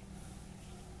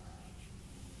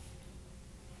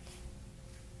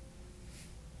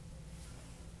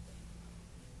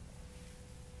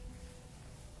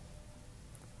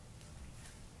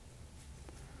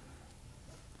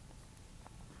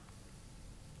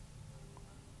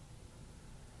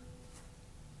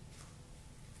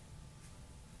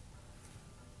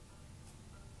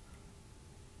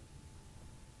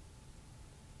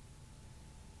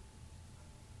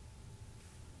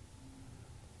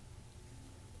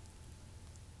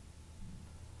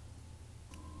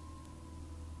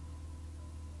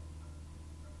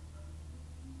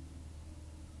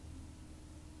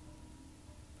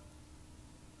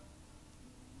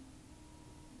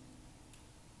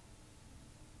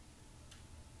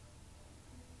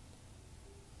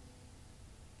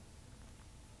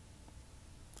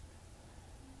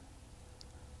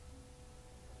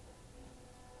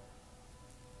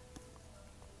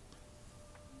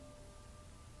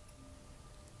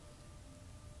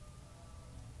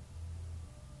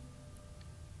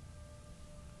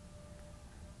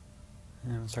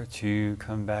 And we'll start to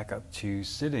come back up to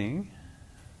sitting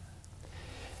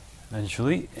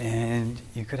eventually. And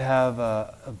you could have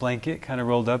a blanket kind of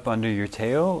rolled up under your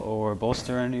tail or a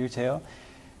bolster under your tail.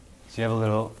 So you have a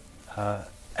little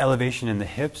elevation in the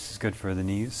hips. It's good for the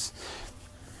knees.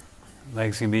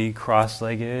 Legs can be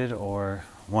cross-legged or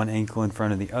one ankle in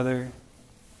front of the other.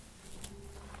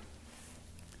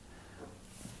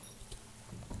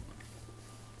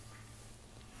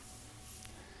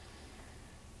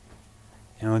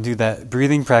 And we'll do that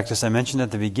breathing practice I mentioned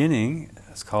at the beginning.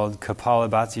 It's called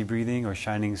Kapalabhati breathing or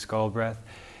shining skull breath.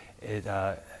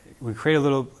 We create a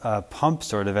little pump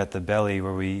sort of at the belly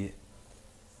where we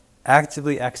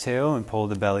actively exhale and pull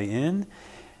the belly in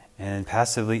and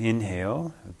passively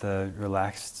inhale with the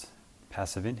relaxed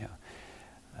passive inhale.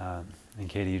 And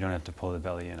Katie, you don't have to pull the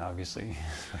belly in, obviously.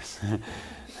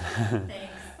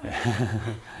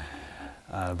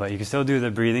 But you can still do the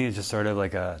breathing. It's just sort of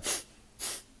like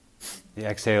the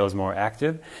exhale is more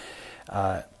active.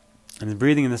 And the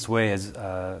breathing in this way has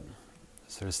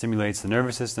sort of stimulates the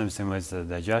nervous system, stimulates the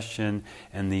digestion,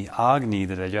 and the Agni,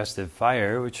 the digestive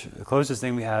fire, which the closest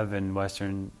thing we have in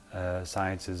Western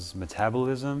science is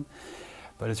metabolism,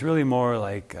 but it's really more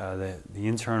like the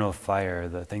internal fire,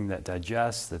 the thing that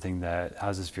digests, the thing that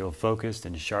has us feel focused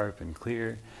and sharp and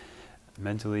clear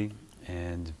mentally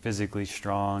and physically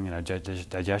strong, and our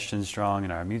digestion strong,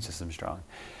 and our immune system strong.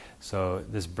 So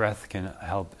this breath can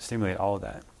help stimulate all of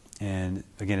that. And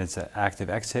again, it's an active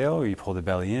exhale where you pull the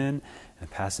belly in, and a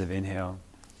passive inhale.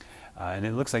 And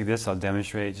it looks like this. I'll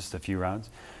demonstrate just a few rounds.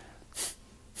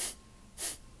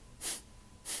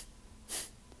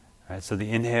 All right, so the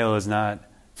inhale is not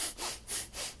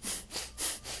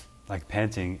like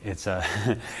panting. It's a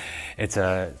it's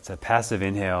a passive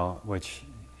inhale, which,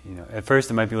 you know, at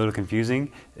first it might be a little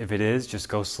confusing. If it is, just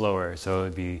go slower. So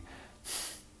it'd be,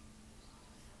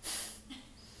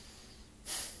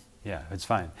 yeah, it's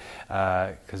fine.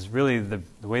 Because really the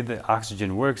way that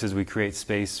oxygen works is we create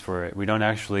space for it. We don't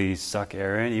actually suck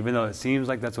air in, even though it seems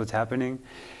like that's what's happening.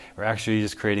 We're actually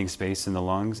just creating space in the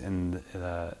lungs, and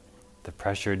the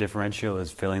pressure differential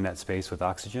is filling that space with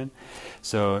oxygen.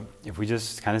 So if we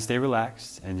just kind of stay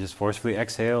relaxed and just forcefully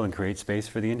exhale and create space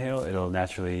for the inhale,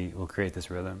 will create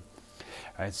this rhythm.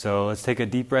 All right, so let's take a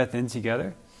deep breath in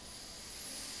together.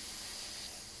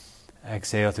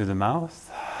 Exhale through the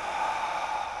mouth.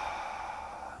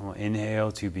 We'll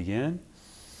inhale to begin.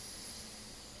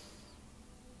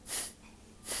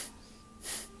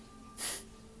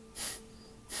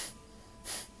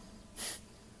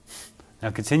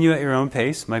 Now continue at your own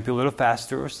pace. Might be a little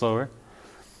faster or slower.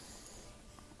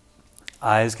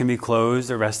 Eyes can be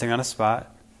closed or resting on a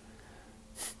spot.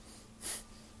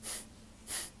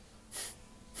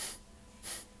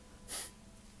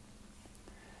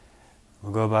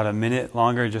 We'll go about a minute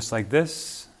longer just like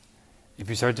this. If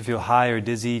you start to feel high or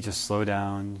dizzy, just slow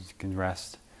down. You can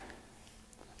rest.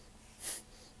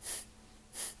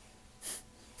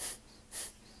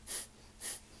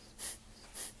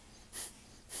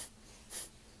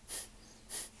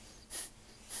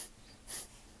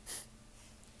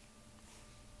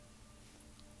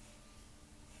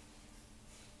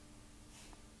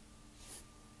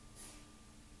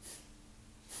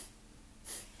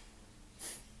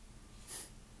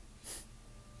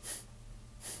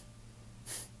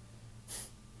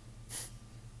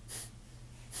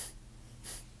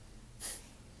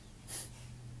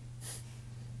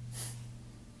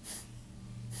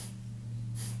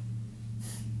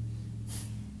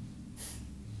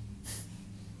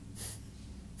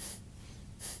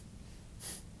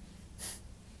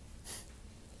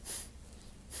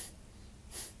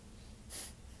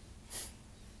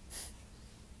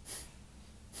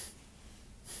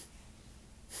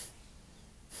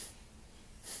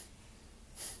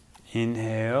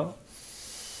 Inhale.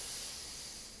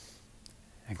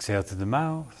 Exhale through the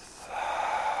mouth.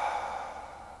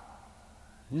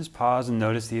 And just pause and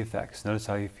notice the effects. Notice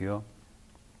how you feel.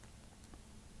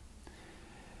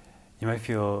 You might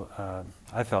feel,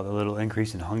 I felt a little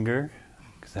increase in hunger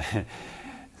because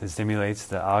it stimulates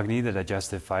the Agni, the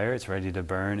digestive fire. It's ready to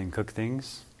burn and cook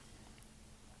things.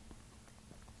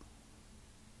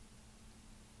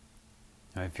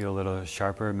 I feel a little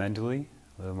sharper mentally,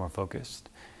 a little more focused.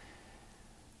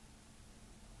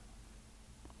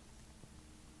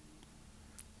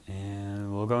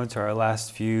 And we'll go into our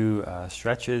last few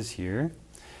stretches here.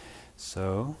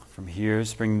 So from here,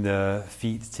 just bring the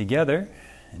feet together,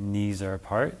 and knees are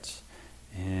apart,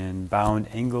 and bound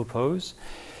angle pose.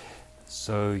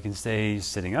 So you can stay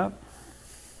sitting up.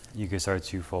 You can start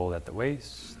to fold at the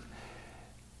waist.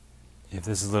 If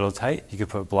this is a little tight, you could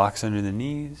put blocks under the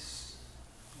knees,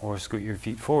 or scoot your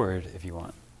feet forward if you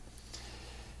want.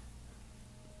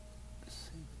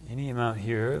 Any amount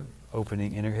here,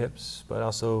 opening inner hips, but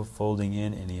also folding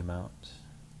in any amount.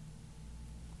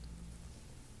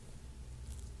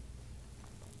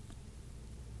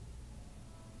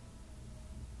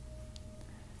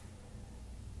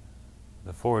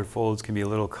 The forward folds can be a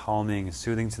little calming and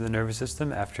soothing to the nervous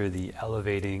system after the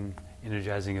elevating,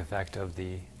 energizing effect of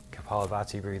the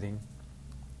Kapalabhati breathing.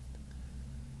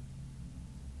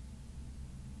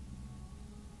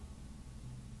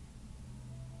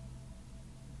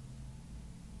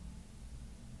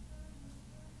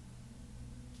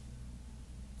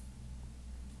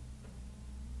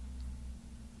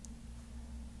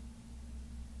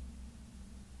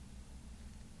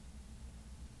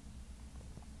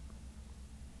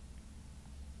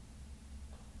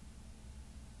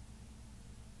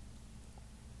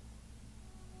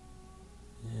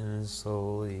 And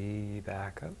slowly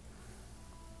back up.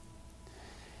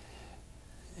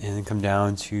 And then come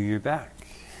down to your back.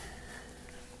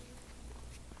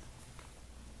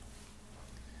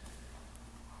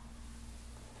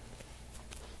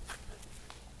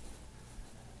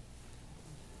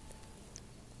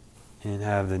 And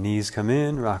have the knees come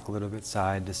in, rock a little bit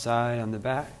side to side on the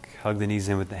back. Hug the knees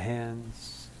in with the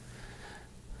hands.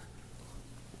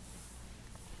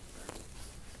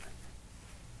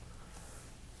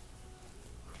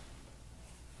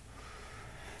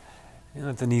 And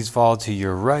let the knees fall to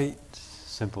your right.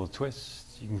 Simple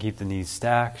twist. You can keep the knees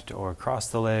stacked or cross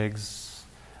the legs.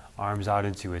 Arms out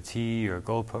into a T or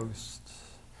goalpost.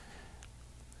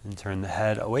 And turn the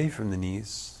head away from the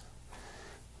knees.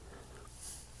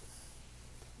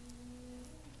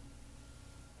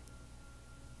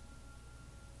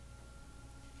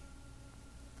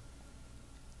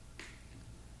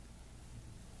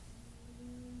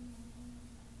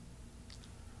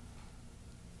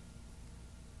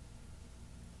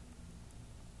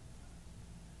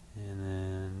 And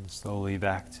then slowly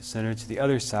back to center to the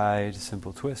other side,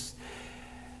 simple twist.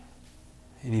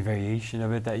 Any variation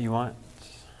of it that you want.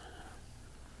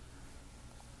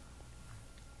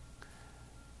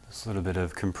 Just a little bit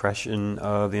of compression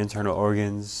of the internal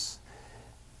organs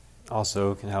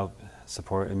also can help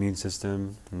support immune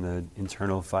system and the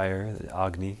internal fire, the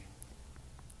Agni.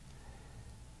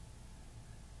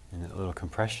 And a little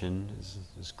compression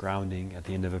is grounding at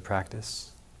the end of a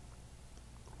practice.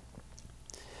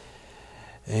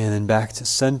 And then back to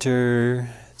center,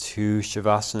 to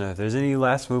Shavasana. If there's any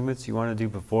last movements you want to do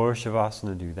before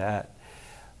Shavasana, do that.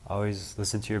 Always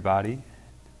listen to your body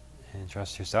and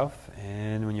trust yourself.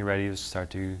 And when you're ready, just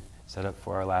start to set up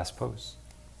for our last pose.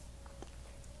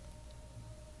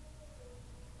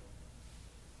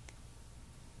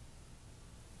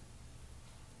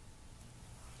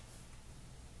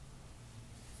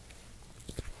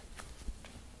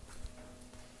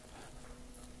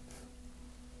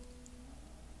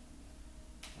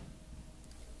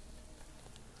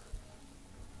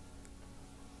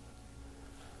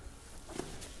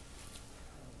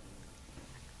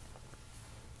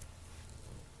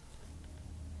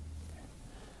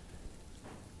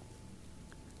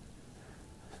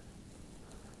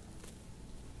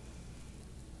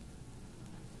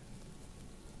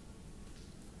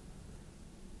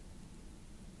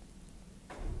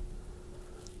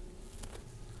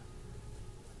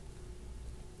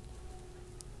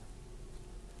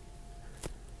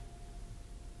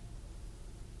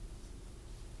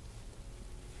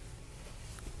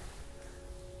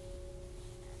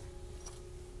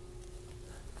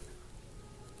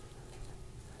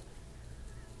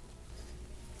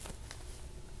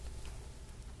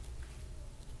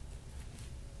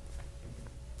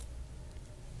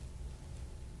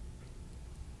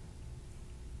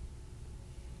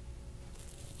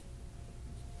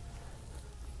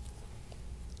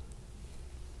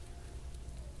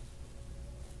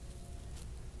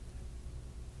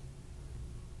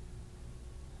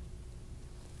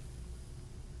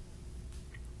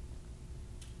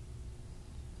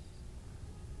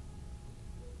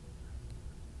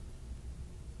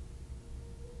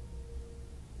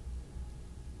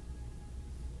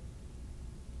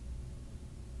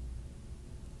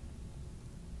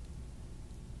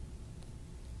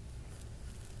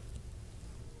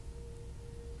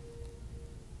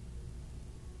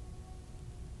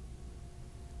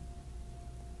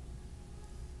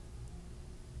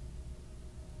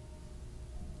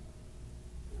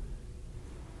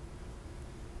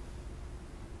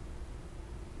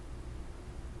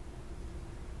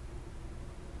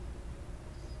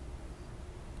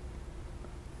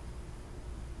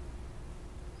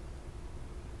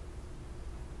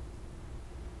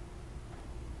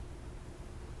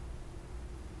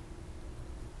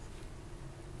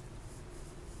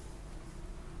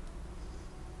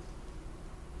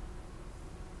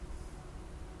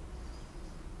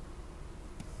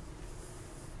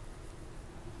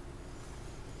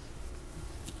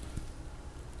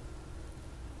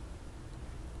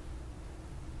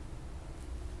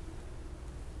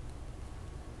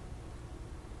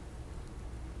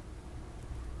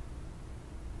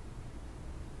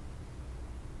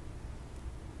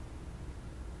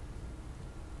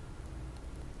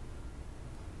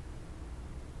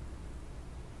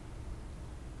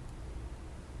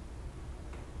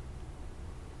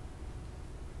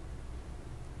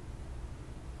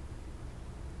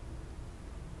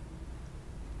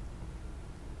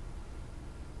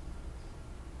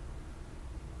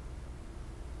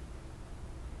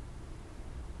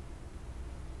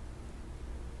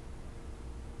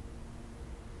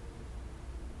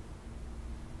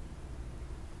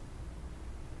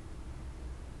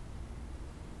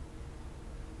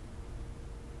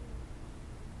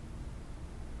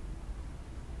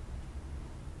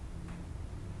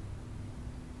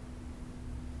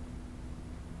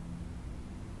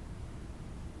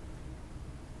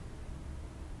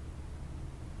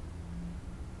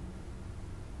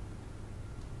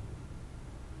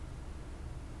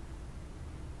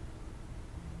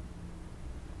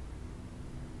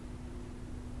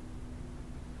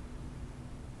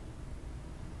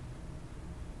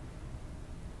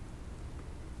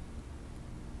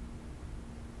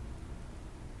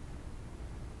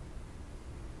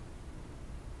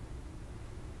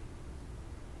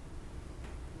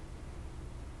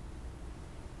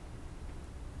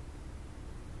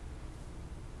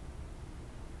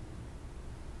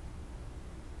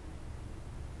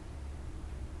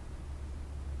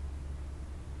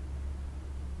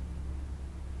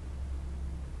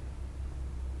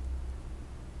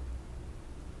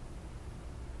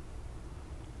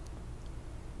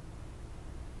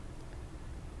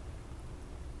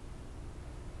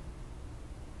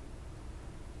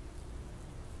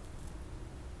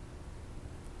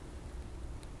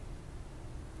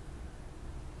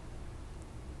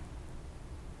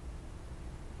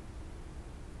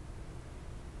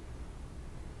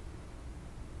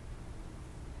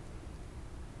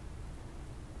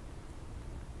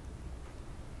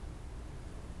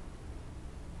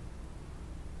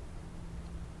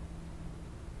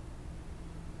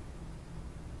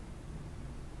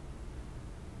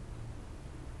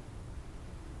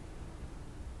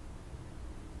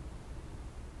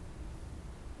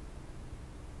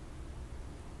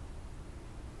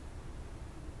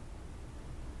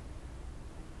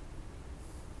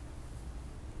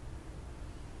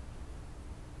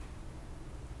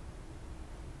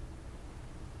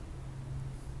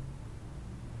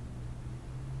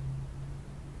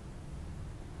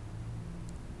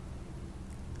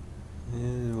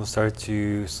 we'll start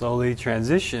to slowly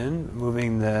transition,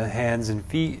 moving the hands and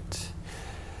feet,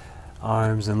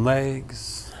 arms and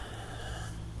legs.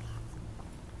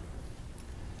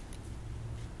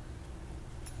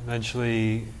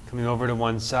 Eventually coming over to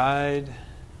one side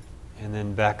and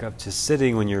then back up to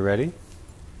sitting when you're ready.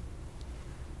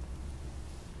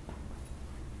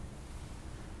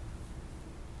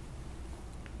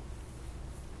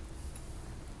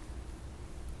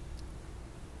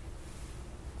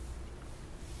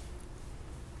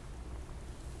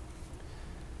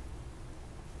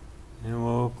 And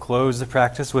we'll close the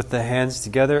practice with the hands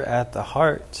together at the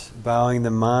heart, bowing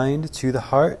the mind to the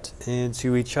heart and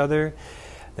to each other.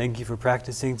 Thank you for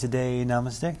practicing today.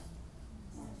 Namaste.